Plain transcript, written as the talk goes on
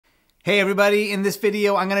Hey everybody, in this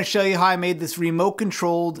video I'm going to show you how I made this remote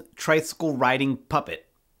controlled tricycle riding puppet.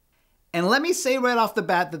 And let me say right off the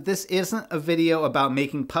bat that this isn't a video about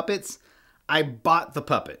making puppets. I bought the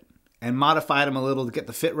puppet and modified him a little to get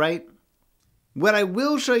the fit right. What I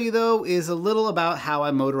will show you though is a little about how I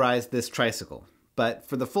motorized this tricycle. But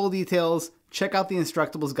for the full details, check out the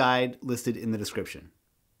Instructables guide listed in the description.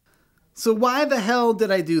 So why the hell did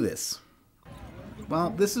I do this?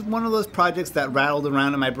 Well, this is one of those projects that rattled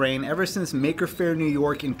around in my brain ever since Maker Faire New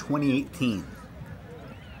York in 2018.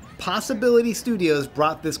 Possibility Studios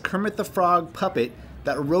brought this Kermit the Frog puppet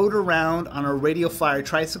that rode around on a radial flyer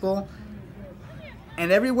tricycle,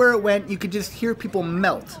 and everywhere it went you could just hear people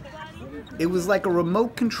melt. It was like a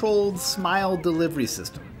remote controlled smile delivery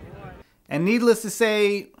system. And needless to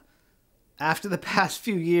say, after the past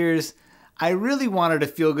few years, I really wanted a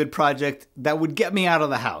feel-good project that would get me out of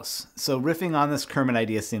the house, so riffing on this Kermit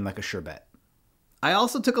idea seemed like a sure bet. I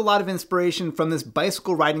also took a lot of inspiration from this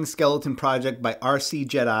bicycle riding skeleton project by RC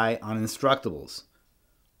Jedi on Instructables.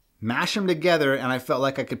 Mash them together and I felt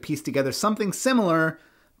like I could piece together something similar,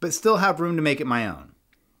 but still have room to make it my own.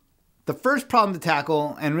 The first problem to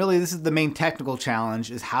tackle, and really this is the main technical challenge,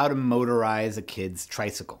 is how to motorize a kid's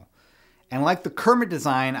tricycle. And like the Kermit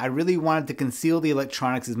design, I really wanted to conceal the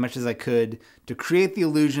electronics as much as I could to create the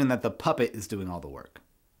illusion that the puppet is doing all the work.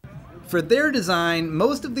 For their design,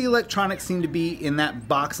 most of the electronics seem to be in that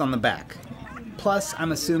box on the back. Plus,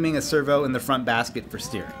 I'm assuming a servo in the front basket for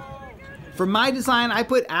steering. For my design, I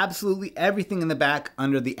put absolutely everything in the back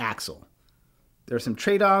under the axle. There are some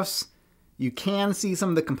trade-offs. You can see some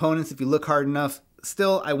of the components if you look hard enough.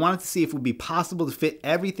 Still, I wanted to see if it would be possible to fit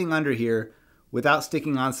everything under here without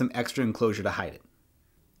sticking on some extra enclosure to hide it.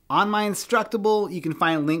 On my Instructable, you can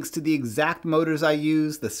find links to the exact motors I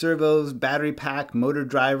use, the servos, battery pack, motor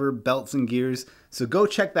driver, belts and gears, so go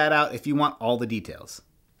check that out if you want all the details.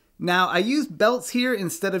 Now, I used belts here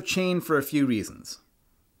instead of chain for a few reasons.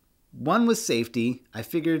 One was safety. I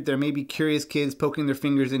figured there may be curious kids poking their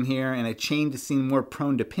fingers in here and a chain to seem more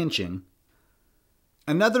prone to pinching.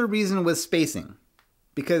 Another reason was spacing.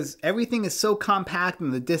 Because everything is so compact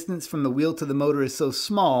and the distance from the wheel to the motor is so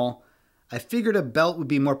small, I figured a belt would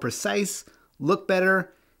be more precise, look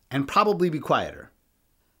better, and probably be quieter.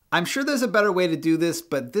 I'm sure there's a better way to do this,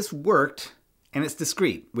 but this worked, and it's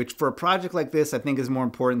discreet, which for a project like this I think is more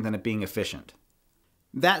important than it being efficient.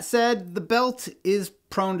 That said, the belt is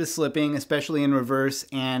prone to slipping, especially in reverse,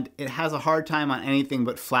 and it has a hard time on anything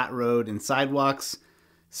but flat road and sidewalks,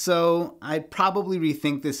 so I'd probably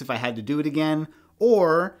rethink this if I had to do it again,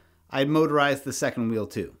 or I'd motorize the second wheel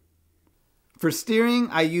too. For steering,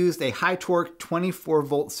 I used a high torque 24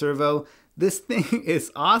 volt servo. This thing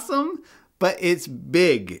is awesome, but it's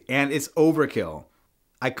big and it's overkill.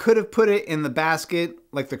 I could have put it in the basket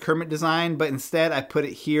like the Kermit design, but instead I put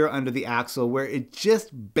it here under the axle where it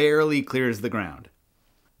just barely clears the ground.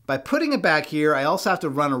 By putting it back here, I also have to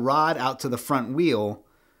run a rod out to the front wheel,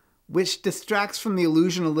 which distracts from the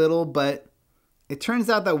illusion a little, but it turns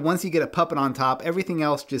out that once you get a puppet on top, everything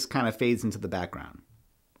else just kind of fades into the background.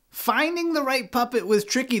 Finding the right puppet was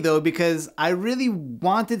tricky though, because I really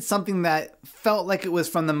wanted something that felt like it was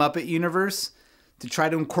from the Muppet universe to try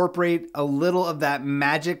to incorporate a little of that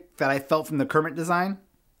magic that I felt from the Kermit design.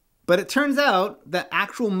 But it turns out that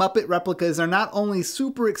actual Muppet replicas are not only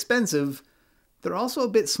super expensive, they're also a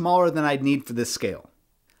bit smaller than I'd need for this scale.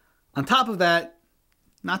 On top of that,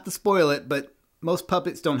 not to spoil it, but most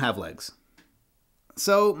puppets don't have legs.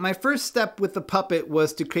 So my first step with the puppet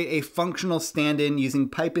was to create a functional stand-in using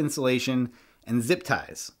pipe insulation and zip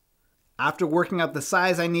ties. After working out the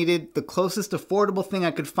size I needed, the closest affordable thing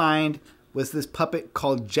I could find was this puppet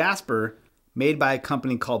called Jasper, made by a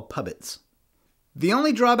company called Puppets. The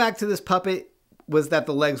only drawback to this puppet was that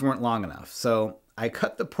the legs weren't long enough, so I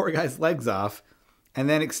cut the poor guy's legs off and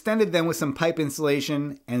then extended them with some pipe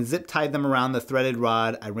insulation and zip tied them around the threaded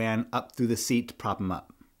rod I ran up through the seat to prop him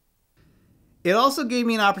up. It also gave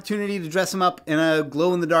me an opportunity to dress him up in a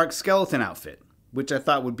glow-in-the-dark skeleton outfit, which I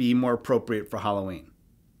thought would be more appropriate for Halloween.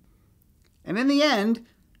 And in the end,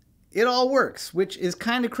 it all works, which is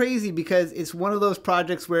kind of crazy because it's one of those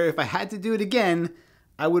projects where if I had to do it again,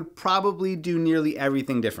 I would probably do nearly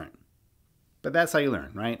everything different. But that's how you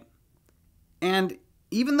learn, right? And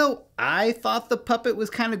even though I thought the puppet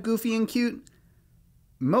was kind of goofy and cute,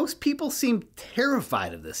 most people seemed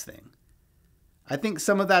terrified of this thing. I think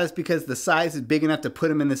some of that is because the size is big enough to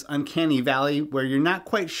put him in this uncanny valley where you're not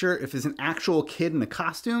quite sure if it's an actual kid in a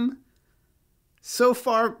costume. So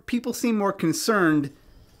far, people seem more concerned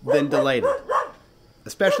than delighted,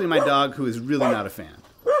 especially my dog, who is really not a fan.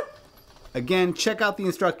 Again, check out the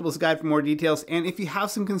Instructables guide for more details, and if you have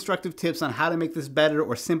some constructive tips on how to make this better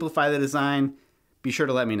or simplify the design, be sure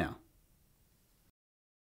to let me know.